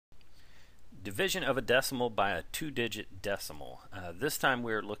Division of a decimal by a two-digit decimal. This time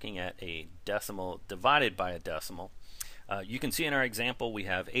we're looking at a decimal divided by a decimal. You can see in our example we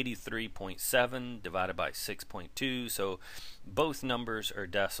have 83.7 divided by 6.2, so both numbers are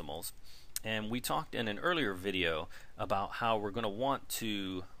decimals. And we talked in an earlier video about how we're going to want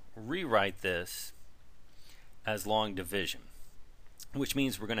to rewrite this as long division, which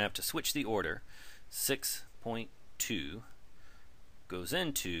means we're going to have to switch the order. 6.2 goes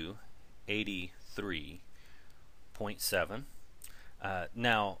into 83.7.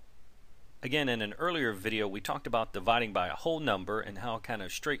 Now, again, in an earlier video we talked about dividing by a whole number and how kind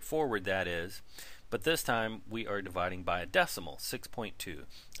of straightforward that is, but this time we are dividing by a decimal, 6.2.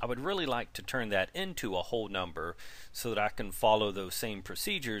 I would really like to turn that into a whole number so that I can follow those same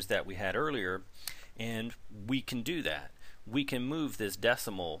procedures that we had earlier, and we can do that. We can move this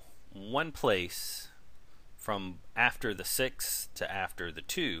decimal one place from after the 6 to after the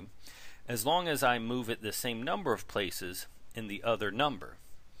 2, as long as I move it the same number of places in the other number.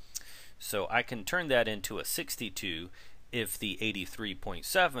 So I can turn that into a 62 if the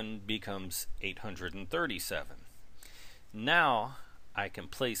 83.7 becomes 837. Now I can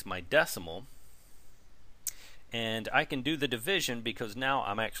place my decimal and I can do the division because now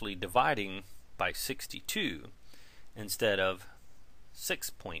I'm actually dividing by 62 instead of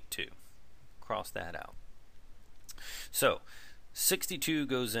 6.2. Cross that out. So 62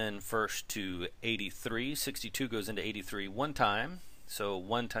 goes in first to 83. 62 goes into 83 one time. So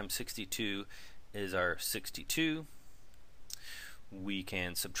 1 times 62 is our 62. We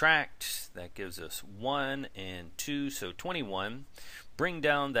can subtract. That gives us 1 and 2, so 21. Bring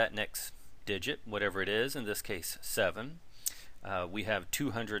down that next digit, whatever it is, in this case 7. We have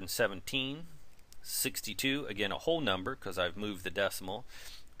 217. 62, again a whole number because I've moved the decimal,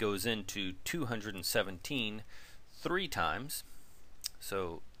 goes into 217 3 times.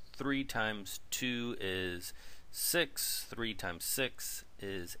 So 3 times 2 is 6, 3 times 6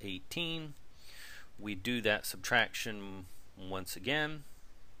 is 18. We do that subtraction once again,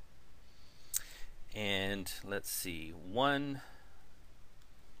 and let's see, 1,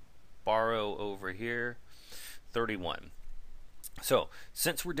 borrow over here, 31. So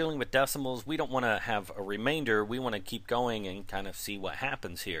since we're dealing with decimals, we don't want to have a remainder. We want to keep going and kind of see what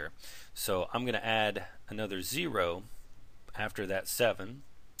happens here. So I'm going to add another 0 after that 7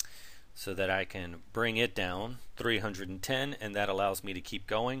 so that I can bring it down, 310, and that allows me to keep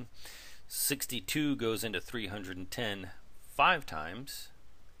going. 62 goes into 310 5 times.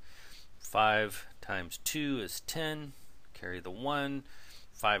 5 times 2 is 10, carry the 1.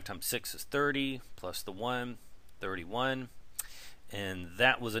 5 times 6 is 30, plus the 1, 31. And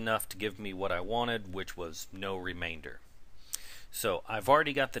that was enough to give me what I wanted, which was no remainder. So I've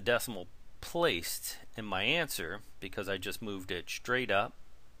already got the decimal placed in my answer because I just moved it straight up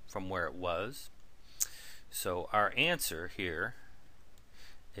from where it was. So our answer here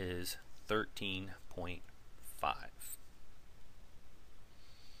is 13.5.